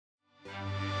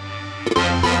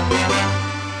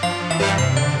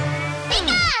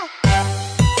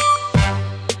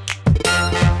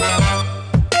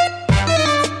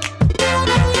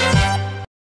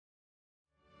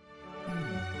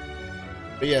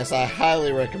yes, I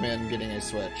highly recommend getting a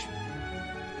Switch.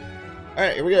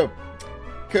 Alright, here we go.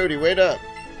 Cody, wait up.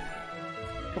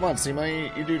 Come on,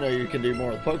 Sima, you do know you can do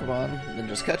more with Pokemon than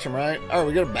just catch them, right? Alright,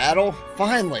 we go to battle?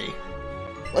 Finally!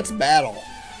 Let's battle.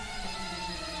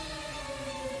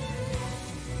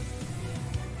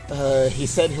 He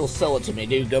said he'll sell it to me.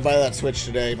 Dude, go buy that Switch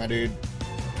today, my dude.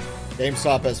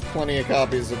 GameStop has plenty of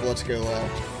copies of Let's Go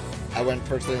left. I went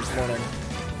first thing this morning.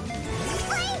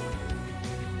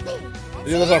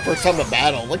 Dude, this is our first time to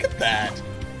battle. Look at that.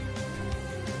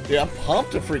 Dude, I'm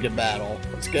pumped to freaking battle.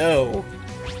 Let's go.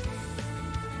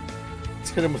 Let's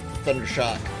hit him with Thunder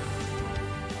Shock.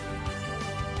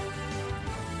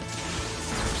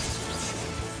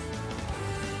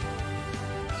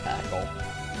 Tackle.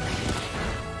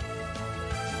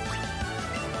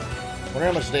 I wonder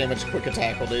how much damage Quick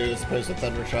Attack will do as opposed to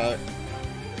Thunder Shock.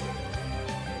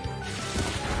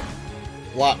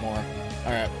 A lot more.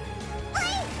 Alright.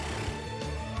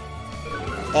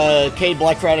 Cade,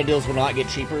 Black Friday deals will not get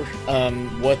cheaper.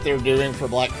 What they're doing for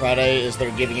Black Friday is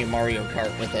they're giving you Mario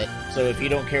Kart with it. So if you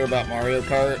don't care about Mario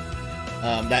Kart,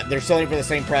 that they're selling for the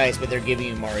same price, but they're giving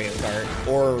you Mario Kart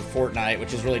or Fortnite,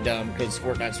 which is really dumb because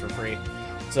Fortnite's for free.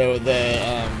 So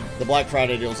the Black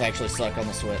Friday deals actually suck on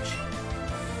the Switch.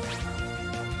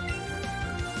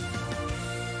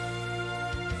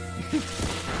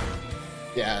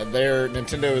 Yeah,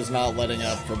 Nintendo is not letting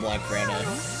up for Black Friday.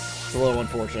 It's a little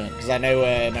unfortunate, because I know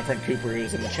my friend Cooper, who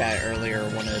was in the chat earlier,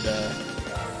 wanted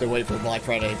to wait for Black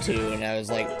Friday too, and I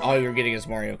was like, all you're getting is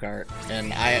Mario Kart.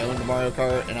 And I owned Mario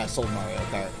Kart, and I sold Mario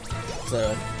Kart.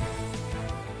 So,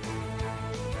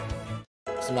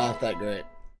 it's not that great.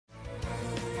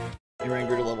 You ran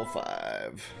grew to level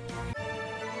 5.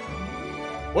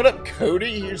 What up,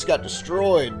 Cody? You just got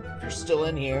destroyed. If you're still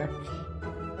in here.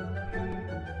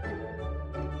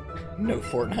 No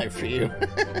Fortnite for you.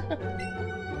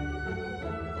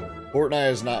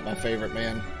 Fortnite is not my favorite,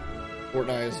 man.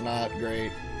 Fortnite is not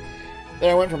great.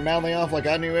 Then I went from mouthing off like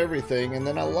I knew everything, and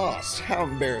then I lost. How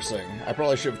embarrassing. I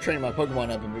probably should have trained my Pokemon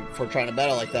up before trying to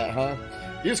battle like that, huh?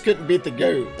 You just couldn't beat the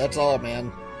GOAT. That's all,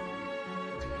 man.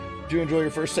 Did you enjoy your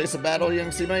first taste of battle, young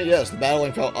Seamate? Yes, the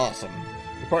battling felt awesome.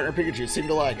 Your partner Pikachu seemed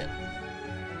to like it.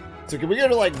 So can we go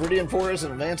to, like, Viridian Forest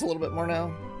and advance a little bit more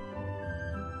now?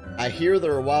 I hear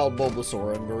there are wild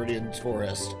Bulbasaur in Viridian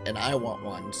Forest, and I want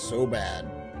one so bad.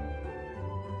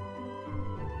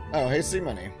 Oh, hey,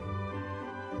 Sea-Money.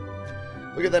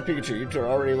 Look at that Pikachu. You two are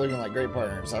already looking like great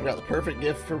partners. I've got the perfect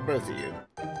gift for both of you.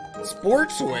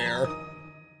 Sportswear?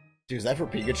 Dude, is that for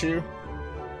Pikachu?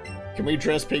 Can we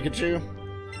dress Pikachu?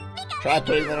 Try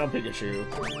putting that on Pikachu.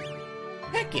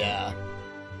 Heck yeah.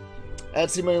 At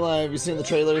Sea-Money Live, have you seen the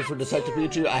trailer for Detective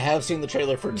Pikachu? I have seen the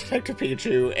trailer for Detective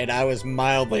Pikachu, and I was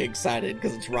mildly excited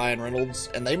because it's Ryan Reynolds,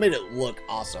 and they made it look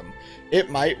awesome. It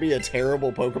might be a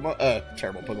terrible Pokemon, a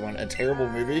terrible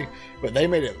movie, but they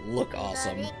made it look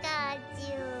awesome.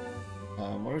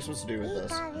 What are we supposed to do with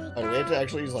this? Oh, do we have to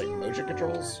actually use, like, motion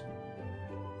controls?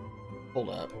 Hold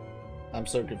up. I'm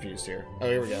so confused here. Oh,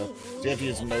 here we go. So you have to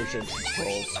use motion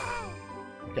controls.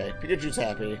 Okay, Pikachu's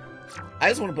happy. I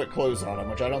just want to put clothes on him,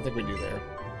 which I don't think we do there.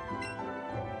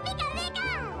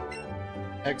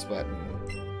 X button.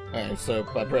 Alright, so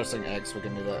by pressing X, we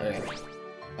can do that.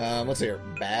 Alright. Let's see here.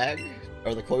 Bag?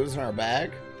 Are the clothes in our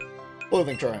bag?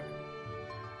 Clothing trunk.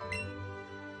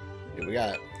 Okay, we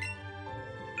got it.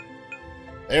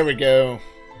 There we go.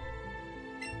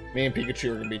 Me and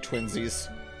Pikachu are going to be twinsies.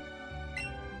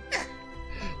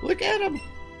 Look at him!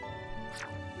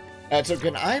 Alright, so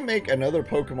can I make another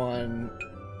Pokemon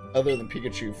other than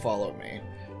Pikachu follow me?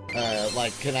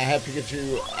 Like, can I have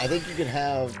Pikachu... I think you can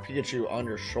have Pikachu on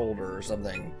your shoulder or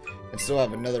something and still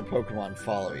have another Pokemon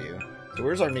follow you. So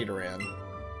where's our Nidoran?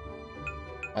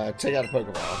 Take out a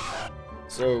Pokeball.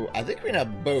 So, I think we can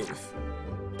have both.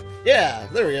 Yeah,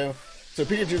 there we go. So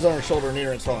Pikachu's on her shoulder and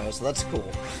Nidoran's following us, so that's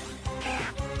cool.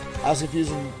 I was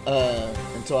confused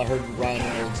until I heard Ryan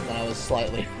Reynolds, and then I was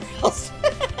slightly lost.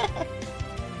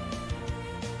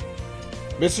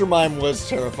 Mr. Mime was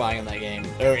terrifying in that game,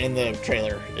 or in the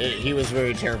trailer. He was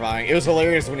very terrifying. It was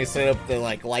hilarious when he set up the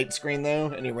like light screen though,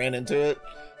 and he ran into it.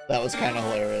 That was kind of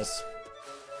hilarious.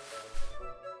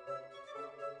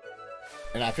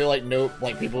 And I feel like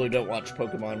people who don't watch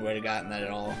Pokemon would have gotten that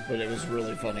at all, but it was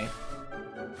really funny.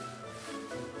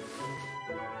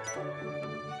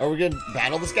 Are we gonna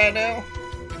battle this guy now?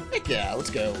 Heck yeah,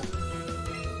 let's go.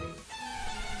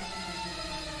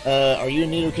 Are you a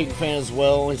Nidoking fan as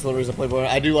well? He's the reason I play Pokemon.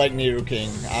 I do like Nidoking.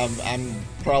 I'm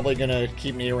probably gonna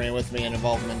keep Nidoran with me and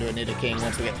evolve him into a Nidoking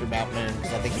once we get through Mount Moon,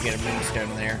 because I think you get a Moonstone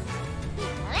in there.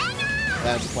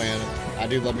 That's the plan. I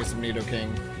do love me some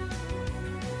Nidoking.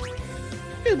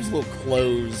 at his little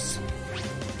clothes.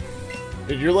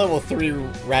 Dude, your level 3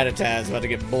 Rattata is about to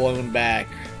get blown back,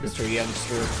 Mr.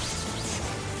 Youngster.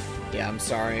 Yeah, I'm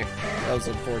sorry. That was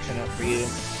unfortunate for you.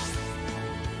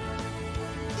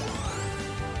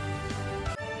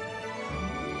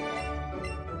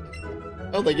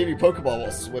 Oh, they give you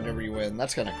Pokeballs whenever you win.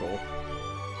 That's kind of cool.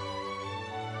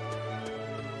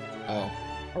 Oh,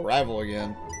 a rival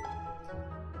again.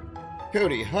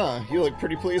 Cody, huh? You look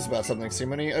pretty pleased about something,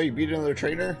 Simone. Oh, you beat another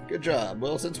trainer? Good job.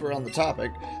 Well, since we're on the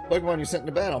topic, Pokemon you sent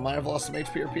into battle might have lost some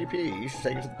HP or PP. You should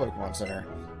take it to the Pokemon Center.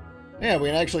 Yeah, we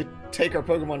can actually take our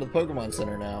Pokemon to the Pokemon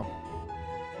Center now.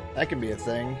 That could be a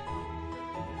thing.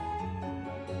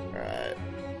 Alright.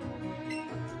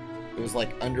 It was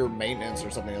like under maintenance or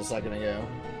something a second ago.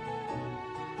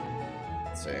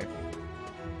 Let's see.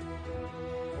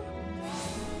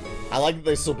 I like that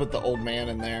they still put the old man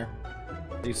in there.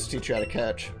 They used to teach you how to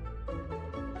catch.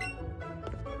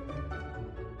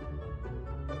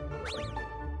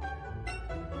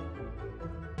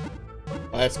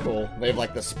 Oh, that's cool. They have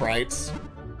like the sprites.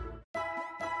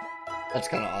 That's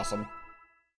kind of awesome.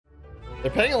 They're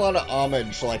paying a lot of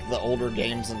homage to like the older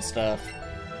games and stuff,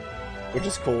 which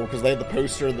is cool because they had the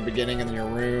poster in the beginning in your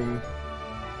room.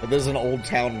 But there's an old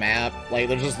town map. Like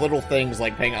there's just little things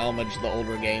like paying homage to the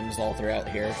older games all throughout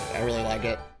here. I really like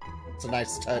it. It's a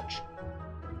nice touch.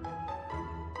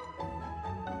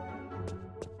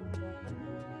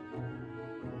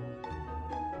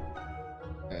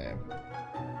 Okay.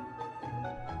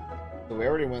 So we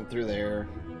already went through there.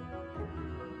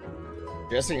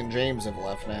 Jesse and James have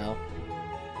left now.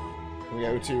 Can we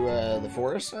go to the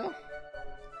forest now?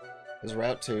 Is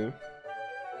Route 2. Do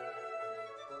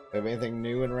we have anything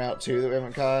new in Route 2 that we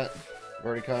haven't caught? We've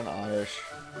already caught an Oddish.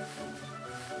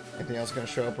 Anything else going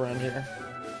to show up around here?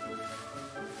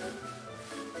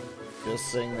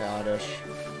 Just seeing the Oddish.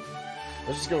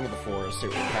 Let's just go into the forest, see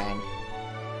what we find.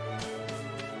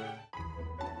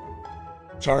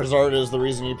 Charizard is the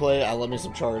reason you play? I love me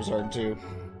some Charizard too.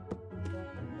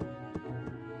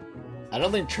 I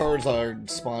don't think Charizard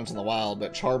spawns in the wild,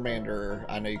 but Charmander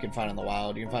I know you can find in the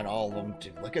wild. You can find all of them.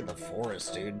 Dude, look at the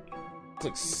forest, dude. It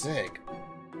looks sick.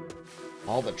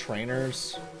 All the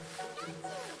trainers.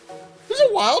 There's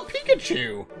a wild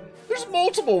Pikachu! There's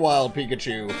multiple wild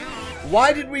Pikachu.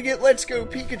 Why did we get Let's Go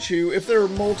Pikachu if there are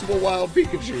multiple wild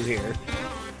Pikachu here?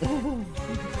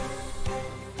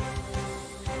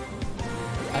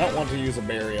 I don't want to use a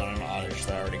berry on an Oddish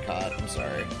that I already caught. I'm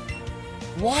sorry.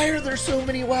 Why are there so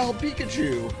many wild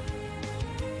Pikachu?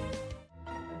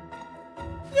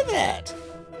 Look at that.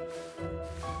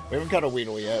 We haven't caught a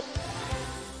Weedle yet.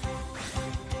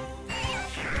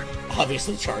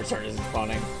 Obviously Charizard isn't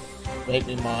spawning. Make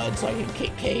me mod so I can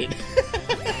kick Kate.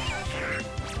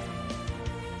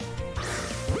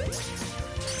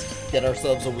 Get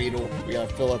ourselves a Weedle. We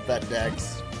gotta fill up that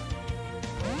dex.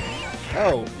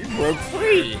 Oh, you broke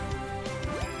free!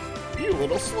 You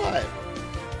little slut.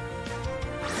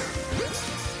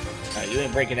 Alright, you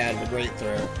ain't breaking out of a great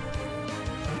throw.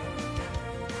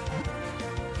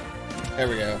 There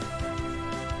we go.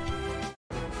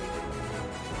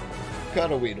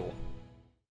 Got a Weedle.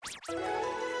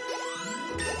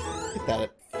 Get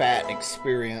that fat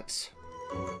experience.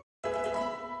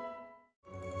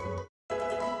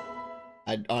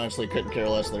 I honestly couldn't care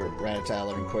less than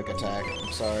Rattata and Quick Attack.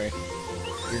 I'm sorry.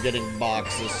 You're getting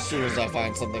boxed as soon as I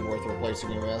find something worth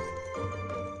replacing you with.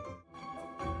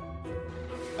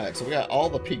 Alright, so we got all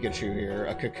the Pikachu here.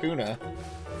 A Kakuna.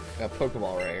 Got a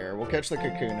Pokeball right here. We'll catch the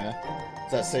Kakuna.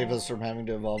 Does that save us from having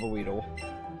to evolve a Weedle?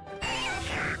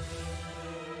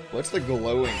 What's the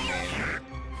glowing mean?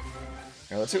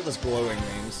 Here, let's see what this glowing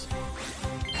means.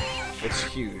 It's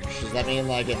huge. Does that mean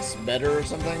like it's better or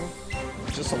something?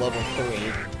 It's just a level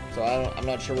 3, so I'm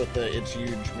not sure what the "it's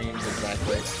huge" means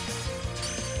exactly.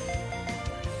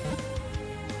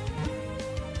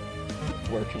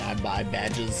 Where can I buy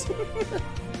badges?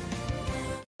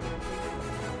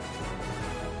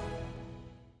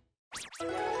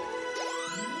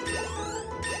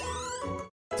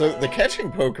 So the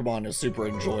catching Pokemon is super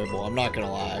enjoyable, I'm not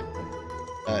gonna lie.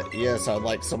 Yes, I'd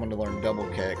like someone to learn Double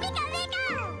Kick.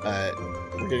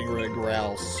 We're getting rid of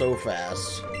Growl so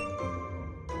fast.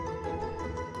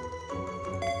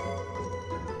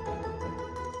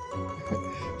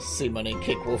 See money,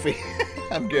 kick Wolfie.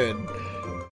 I'm good.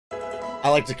 I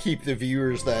like to keep the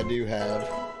viewers that I do have.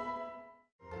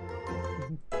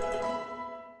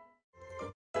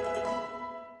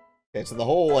 Okay, so the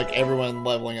whole, like, everyone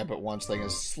leveling up at once thing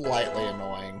is slightly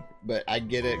annoying, but I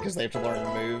get it because they have to learn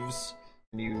moves,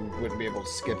 and you wouldn't be able to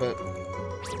skip it.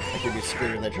 Like, you'd be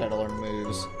screwed if they try to learn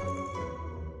moves.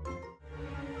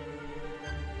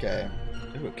 Okay.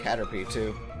 Ooh, a Caterpie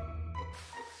too.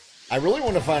 I really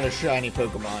want to find a shiny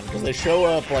Pokemon because they show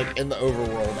up like in the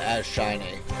overworld as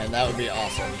shiny, and that would be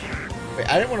awesome. Wait,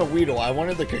 I didn't want a Weedle. I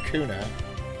wanted the Kakuna.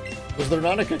 Was there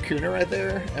not a Kakuna right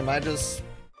there? Am I just...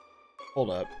 Hold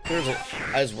up. There's a...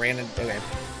 I just ran in... Okay.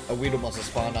 A Weedle must have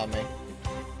spawned on me.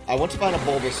 I want to find a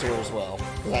Bulbasaur as well,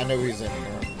 because I know he's in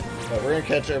here. But we're going to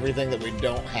catch everything that we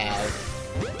don't have.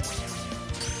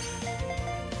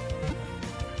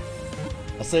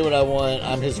 I'll say what I want.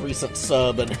 I'm his recent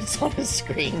sub, and it's on his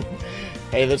screen.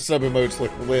 Hey, those sub emotes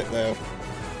look lit, though.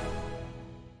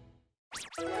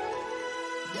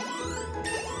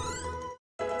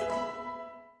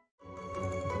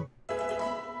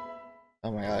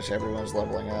 Oh my gosh, everyone's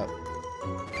leveling up.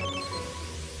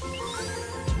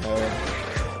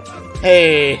 Oh.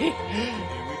 Hey!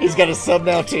 He's got a sub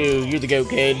now, too. You're the goat,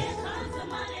 kid.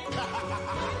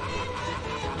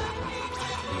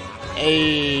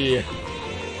 Hey!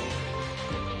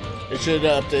 It should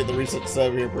update the recent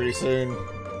sub here pretty soon.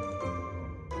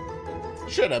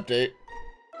 Should update.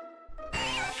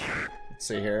 Let's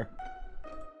see here.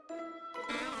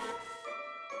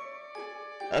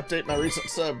 Update my recent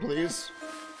sub, please.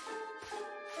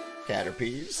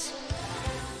 Caterpies.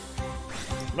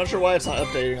 I'm not sure why it's not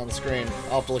updating on the screen.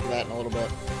 I'll have to look at that in a little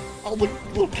bit. Oh, look,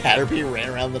 little Caterpie ran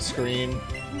around the screen.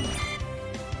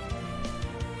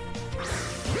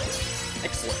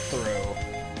 Excellent throw.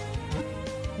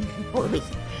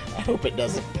 I hope it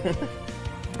doesn't.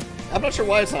 I'm not sure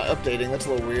why it's not updating. That's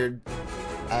a little weird.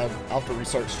 I'll have to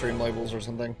restart stream labels or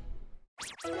something.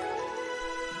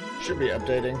 Should be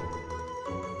updating.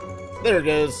 There it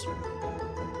goes.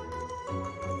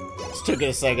 Just took it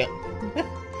a second.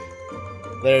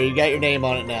 There, you got your name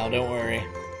on it now. Don't worry.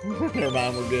 Never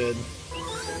mind, we're good.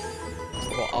 It's a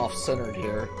little off-centered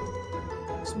here.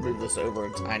 Let's move this over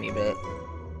a tiny bit.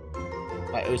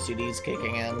 My OCD's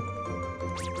kicking in.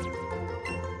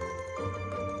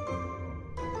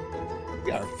 We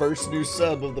got our first new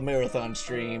sub of the marathon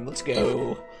stream. Let's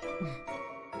go.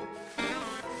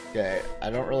 Okay, I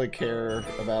don't really care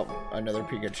about another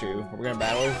Pikachu. We're gonna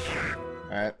battle?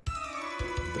 Alright.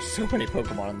 There's so many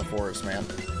Pokemon in the forest, man.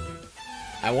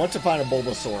 I want to find a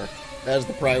Bulbasaur. That is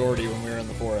the priority when we're in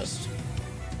the forest.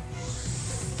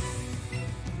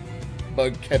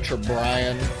 Bug catcher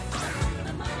Brian.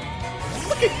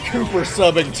 Look at Cooper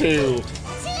subbing too.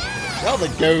 All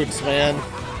the goats, man.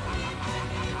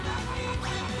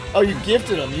 Oh, you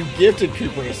gifted him. You gifted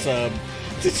Cooper a sub.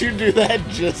 Did you do that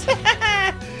just...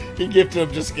 He gifted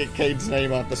him just to get Cade's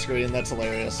name off the screen. That's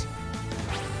hilarious.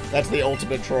 That's the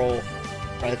ultimate troll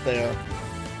right there.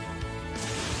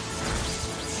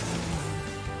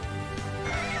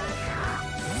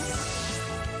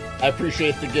 I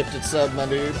appreciate the gifted sub, my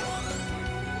dude.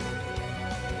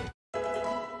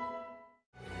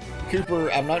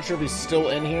 Cooper, I'm not sure if he's still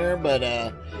in here, but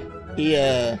he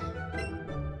is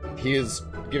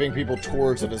giving people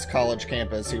tours of his college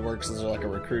campus. He works as like a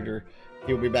recruiter.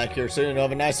 He'll be back here soon. He'll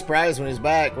have a nice surprise when he's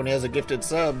back, when he has a gifted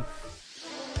sub.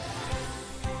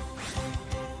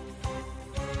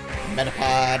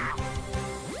 Metapod.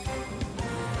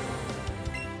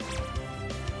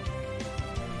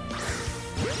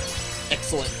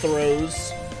 Excellent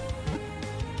throws.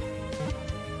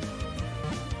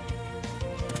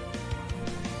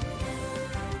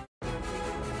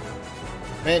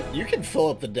 Man, you can fill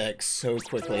up the deck so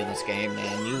quickly in this game,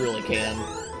 man. You really can.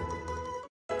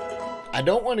 I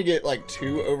don't want to get, like,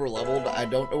 too over-leveled. I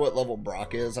don't know what level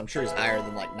Brock is. I'm sure he's higher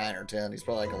than, like, 9 or 10. He's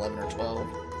probably, like, 11 or 12.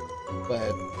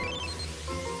 But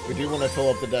we do want to fill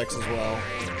up the decks as well.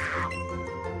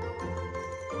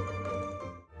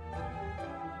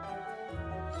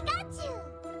 Pikachu!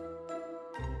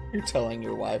 You're telling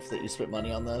your wife that you spent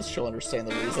money on this. She'll understand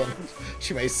the reason.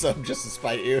 She may sub just to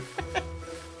spite you.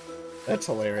 That's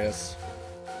hilarious.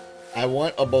 I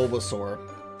want a Bulbasaur.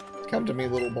 Come to me,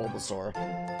 little Bulbasaur.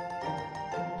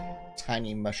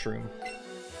 Tiny mushroom.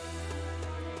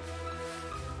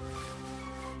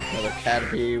 Another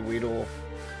Caterpie, Weedle.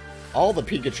 All the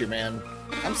Pikachu, man.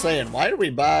 I'm saying, why do we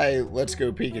buy Let's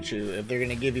Go Pikachu if they're going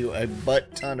to give you a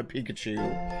butt ton of Pikachu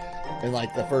in,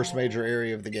 like, the first major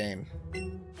area of the game?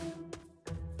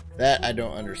 That I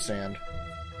don't understand.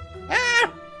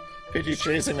 Ah! Pidgey's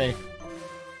chasing me.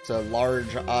 It's a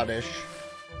large, oddish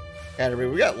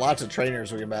Caterpie. We got lots of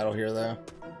trainers we can battle here, though.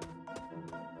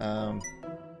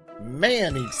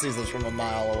 Man, he sees us from a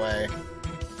mile away.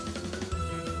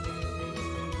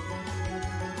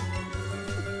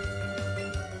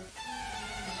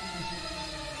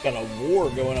 Got a war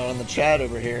going on in the chat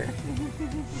over here.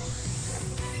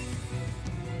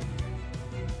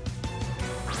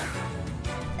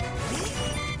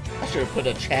 should have put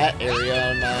a chat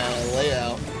area on my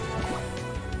layout.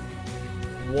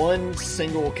 One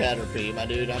single Caterpie, my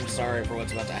dude. I'm sorry for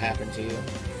what's about to happen to you.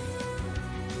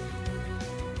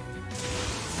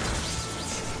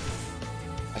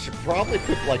 I should probably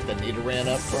put like the Nidoran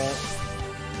up front,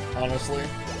 honestly.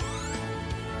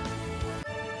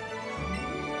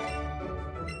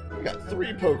 We got 3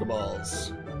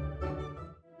 Pokeballs.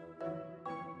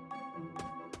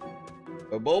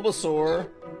 Oh, Bulbasaur,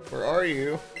 where are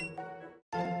you?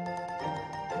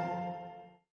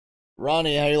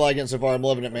 Ronnie, how you liking it so far? I'm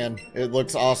loving it, man. It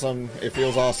looks awesome. It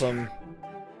feels awesome.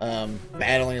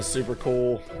 Battling is super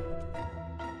cool.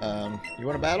 You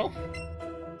want to battle?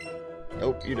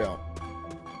 Nope, you don't.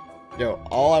 Yo,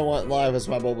 all I want in life is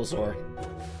my Bulbasaur.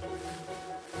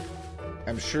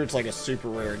 I'm sure it's like a super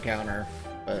rare encounter,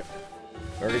 but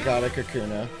already got a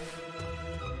Kakuna.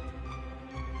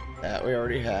 That we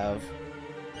already have.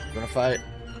 You wanna fight?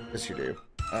 Yes, you do.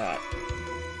 Alright.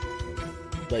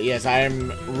 But yes, I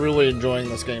am really enjoying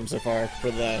this game so far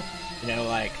for the, you know,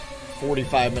 like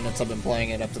 45 minutes I've been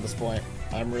playing it up to this point.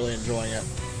 I'm really enjoying it.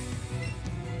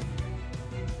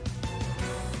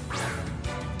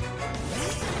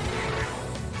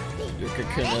 Your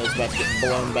Kakuna is about to get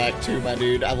blown back too, my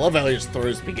dude. I love how he just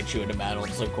throws Pikachu into battle.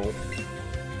 It's so cool.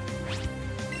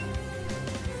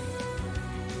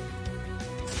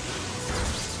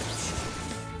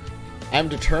 I'm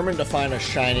determined to find a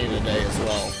shiny today as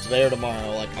well. Today or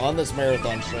tomorrow. Like, on this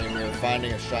marathon stream, we're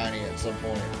finding a shiny at some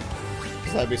point.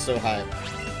 Because that'd be so hype.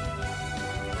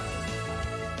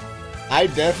 I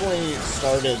definitely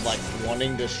started, like,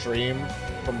 wanting to stream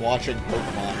from watching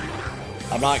Pokemon.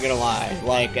 I'm not gonna lie.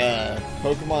 Like,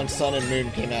 Pokemon Sun and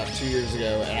Moon came out 2 years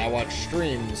ago, and I watched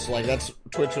streams. Like,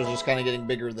 Twitch was just kind of getting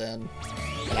bigger then.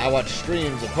 And I watched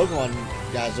streams of Pokemon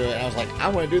guys do it, and I was like, I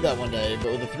want to do that one day.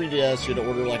 But with a 3DS, you had to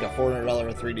order like a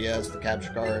 $400 3DS, the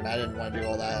capture card, and I didn't want to do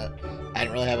all that. I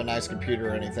didn't really have a nice computer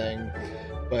or anything.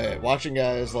 But watching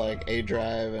guys like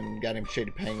A-Drive and Goddamn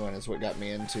Shady Penguin is what got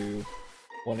me into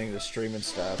wanting to stream and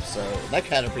stuff. So that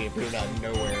Caterpie appeared out of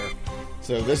nowhere.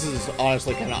 So this is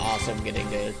honestly kind of awesome getting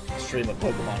to stream a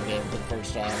Pokemon game for the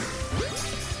first time.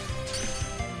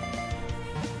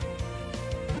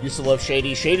 Used to love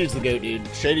Shady. Shady's the GOAT, dude.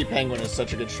 Shady Penguin is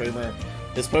such a good streamer.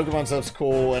 His Pokemon stuff's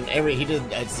cool, and he did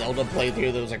a Zelda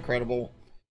playthrough that was incredible.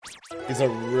 He's a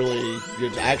really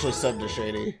good... I actually subbed to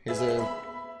Shady. He's a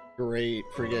great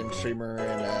freaking streamer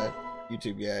and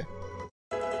YouTube guy.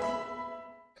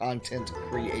 Content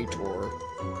creator.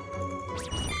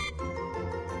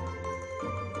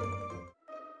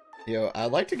 Yo,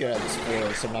 I'd like to get out of this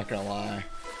forest, I'm not gonna lie.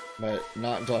 But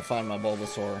not until I find my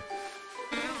Bulbasaur.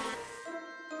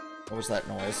 What was that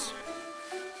noise?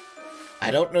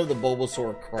 I don't know the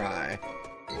Bulbasaur cry.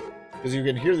 Because you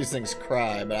can hear these things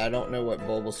cry, but I don't know what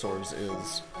Bulbasaur's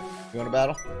is. You want to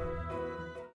battle?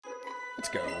 Let's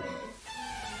go.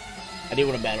 I do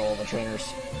want to battle all the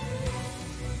trainers.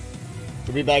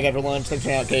 We'll be back after lunch. Thanks for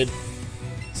hanging out, Cade.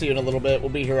 See you in a little bit. We'll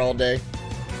be here all day.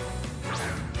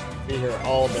 Be here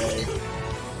all day.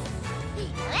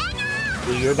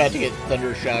 Dude, you're about to get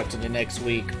thunder shocked in the next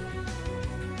week.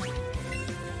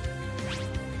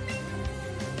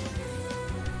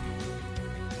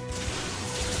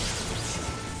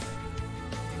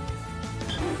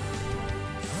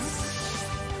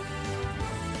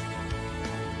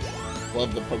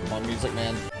 Love the Pokemon music,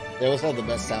 man. They always have the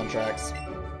best soundtracks.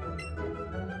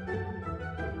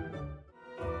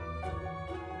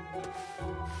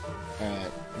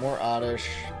 Alright, more Oddish.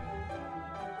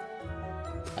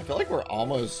 I feel like we're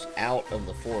almost out of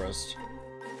the forest.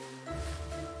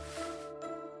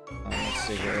 Let's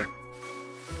see here.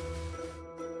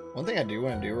 One thing I do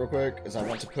want to do real quick is I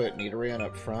want to put Nidoran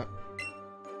up front.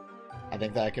 I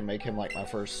think that I can make him like my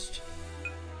first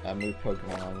move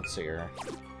Pokemon. Let's see here.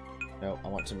 Nope, I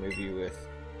want to move you with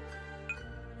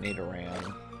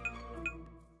Nidoran.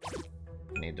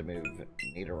 Need to move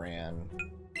Nidoran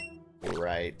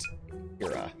right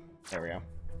here. There we go.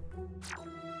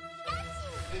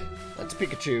 That's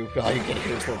Pikachu. Oh, you can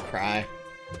hear his little cry.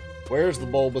 Where's the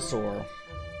Bulbasaur?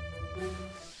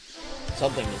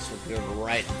 Something just appeared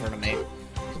right in front of me.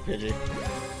 It's a Pidgey.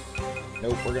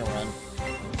 Nope, we're gonna run.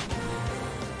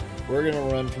 We're gonna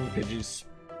run from the Pidgeys.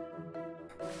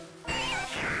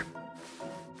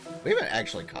 We haven't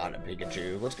actually caught a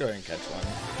Pikachu. Let's go ahead and catch one.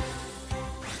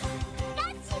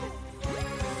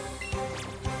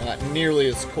 Not nearly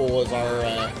as cool as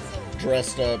our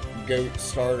dressed up goat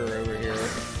starter over here,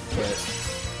 but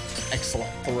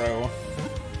excellent throw.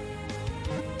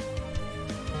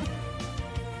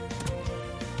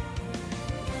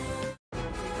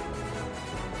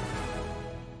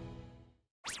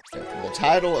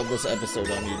 title of this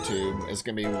episode on YouTube is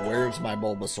going to be Where's My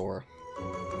Bulbasaur?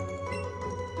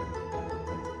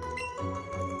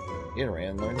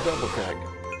 Ran learn double kick.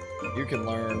 You can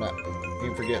learn, you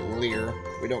can forget Leer.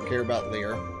 We don't care about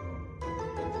Leer.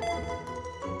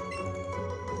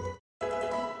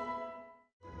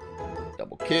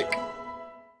 Double kick.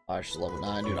 Ash is level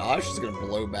 9. Dude, Ash is going to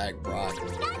blow back Brock.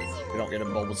 We don't get a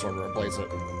Bulbasaur to replace it.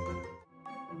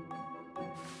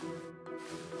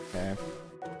 Okay.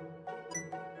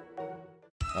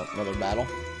 Oh, another battle.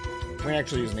 We can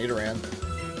actually use Nidoran.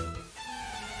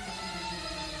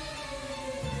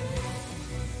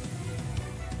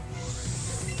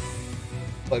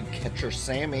 Bug catcher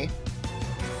Sammy.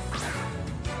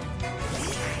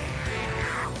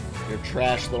 Your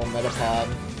trash little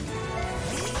Metapod.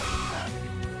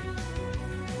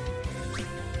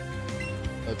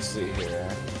 Let's see here.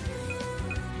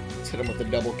 Let's hit him with a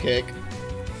double kick.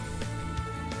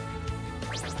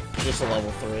 Just a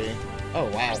level 3. Oh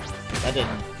wow. That did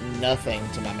nothing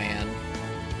to my man.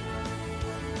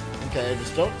 Okay,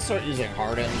 just don't start using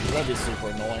Harden. That'd be super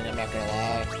annoying, I'm not gonna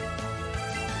lie.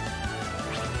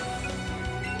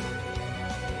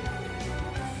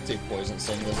 See if Poison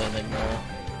Sting does anything more.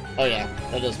 Oh yeah,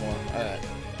 that does more. Alright.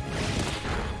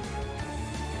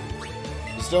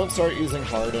 Just don't start using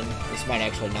Harden. This might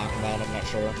actually knock him out, I'm not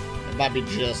sure. It might be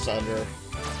just under.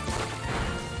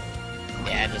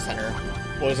 Yeah, just under.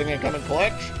 Poison gonna come in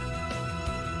clutch?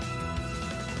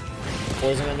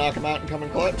 Poison gonna knock him out and come in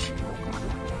clutch?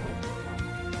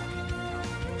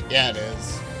 Yeah, it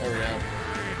is. There we go.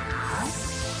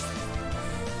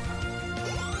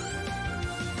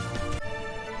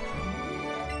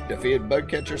 Defeated Bug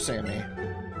Catcher Sammy.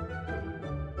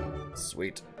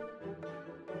 Sweet.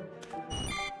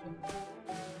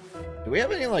 Do we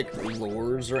have any, like,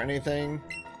 lures or anything?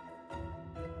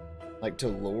 Like, to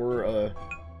lure,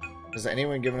 has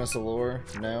anyone given us a lure?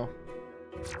 No?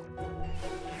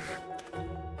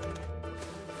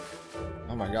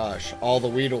 Oh my gosh, all the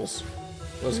Weedles.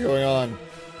 What's going on?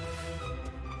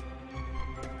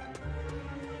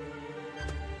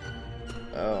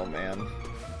 Oh man.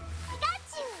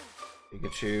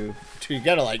 Pikachu. Dude, you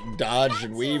gotta like dodge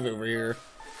and weave over here.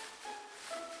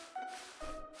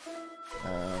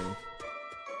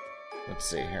 Let's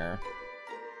see here.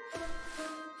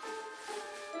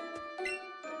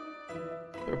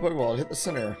 Throw a Pokeball, hit the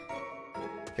center.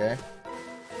 Okay.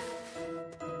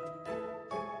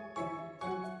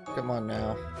 Come on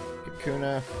now.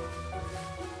 Kakuna.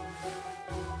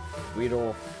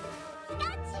 Weedle.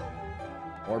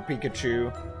 Or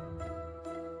Pikachu.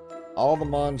 All the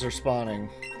Mons are spawning.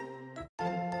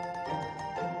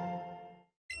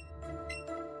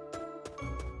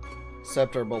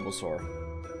 Except our Bulbasaur.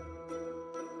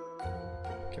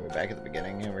 Okay, we're back at the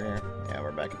beginning over here. Yeah,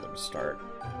 we're back at the start.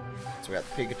 So we got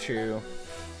the Pikachu.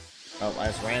 Oh, I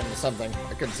just ran into something.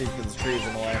 I couldn't see because the trees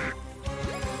in the way.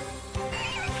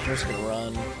 I'm just gonna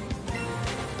run.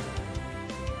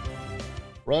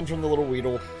 Run from the little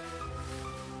Weedle.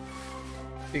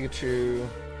 Pikachu.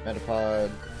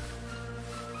 Metapod.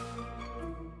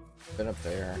 Been up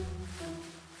there.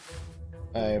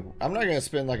 I'm not gonna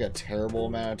spend like a terrible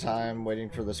amount of time waiting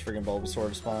for this freaking Bulbasaur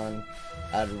to spawn.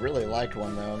 I'd really like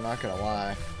one though, I'm not gonna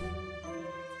lie.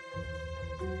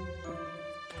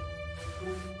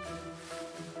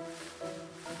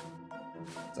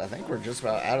 So I think we're just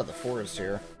about out of the forest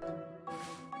here.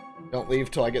 Don't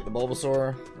leave till I get the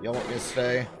Bulbasaur. Y'all want me to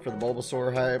stay for the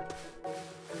Bulbasaur hype?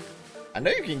 I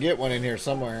know you can get one in here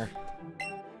somewhere.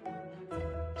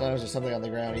 Sometimes there's something on the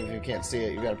ground, even if you can't see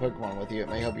it, you've got a Pokemon with you, it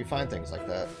may help you find things like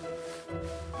that.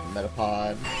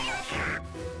 Metapod.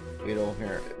 Weedle,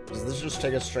 here. Does this just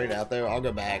take us straight out there? I'll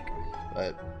go back,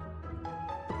 but...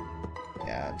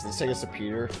 yeah, does this take us to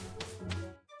Pewter?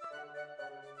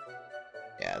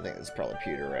 Yeah, I think this is probably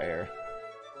Pewter right here.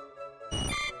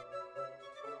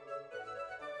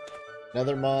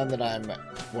 Another Mon that I'm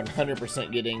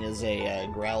 100% getting is a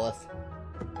Growlithe.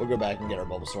 We'll go back and get our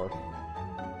Bulbasaur.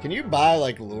 Can you buy,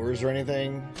 like, lures or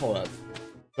anything? Hold up.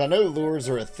 I know lures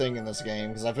are a thing in this game,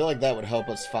 because I feel like that would help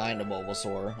us find a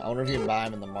Bulbasaur. I wonder if you can buy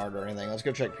them in the mart or anything. Let's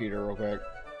go check Pewter real quick.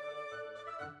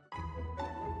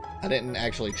 I didn't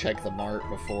actually check the mart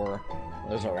before.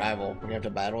 There's a rival. We have to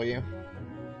battle you.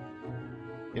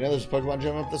 You know there's a Pokemon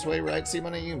gym up this way, right? See,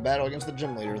 money, you can battle against the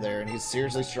gym leader there, and he's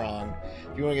seriously strong.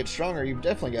 If you want to get stronger, you've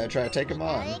definitely got to try to take him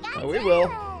on. Oh, we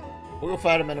will. We'll go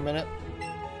fight him in a minute.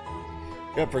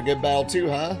 You're up for a good battle too,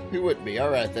 huh? Who wouldn't be?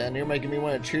 Alright then, you're making me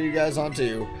want to cheer you guys on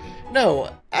too. No,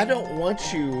 I don't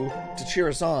want you to cheer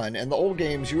us on. In the old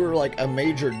games, you were like a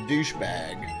major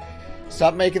douchebag.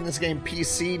 Stop making this game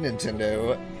PC,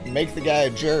 Nintendo. Make the guy a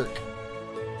jerk.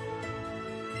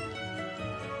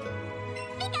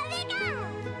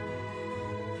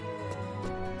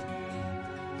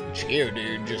 HQ,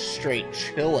 dude. Just straight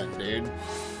chilling, dude.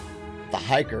 The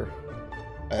hiker.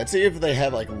 Let's see if they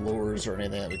have, like, lures or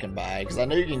anything that we can buy, because I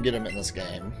know you can get them in this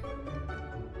game.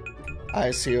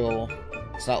 Ice Heal.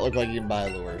 Does not look like you can buy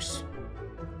lures.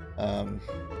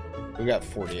 We've got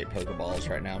 48 Pokeballs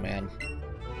right now, man.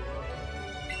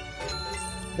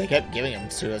 They kept giving them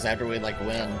to us after we'd, like,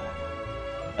 win.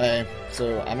 Okay,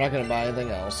 so I'm not going to buy anything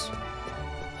else.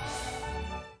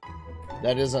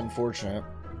 That is unfortunate.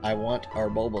 I want our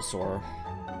Bulbasaur.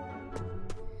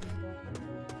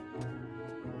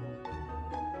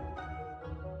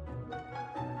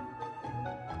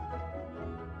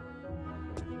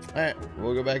 Alright,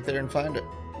 we'll go back there and find it.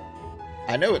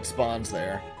 I know it spawns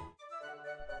there.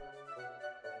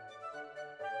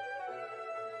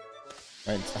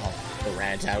 Oh, the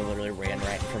Rattata literally ran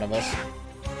right in front of us.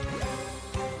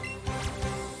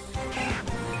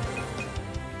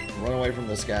 Run away from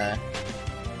this guy.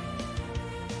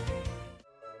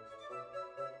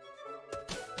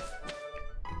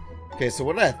 Okay, so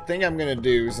what I think I'm going to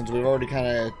do, since we've already kind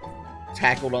of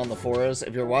tackled on the forest,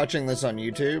 if you're watching this on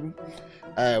YouTube,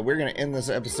 we're going to end this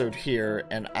episode here,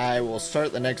 and I will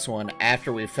start the next one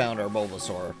after we've found our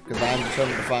Bulbasaur, because I'm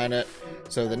determined to find it.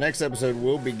 So the next episode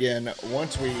will begin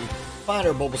once we find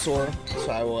our Bulbasaur,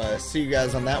 so I will see you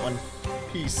guys on that one.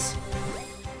 Peace.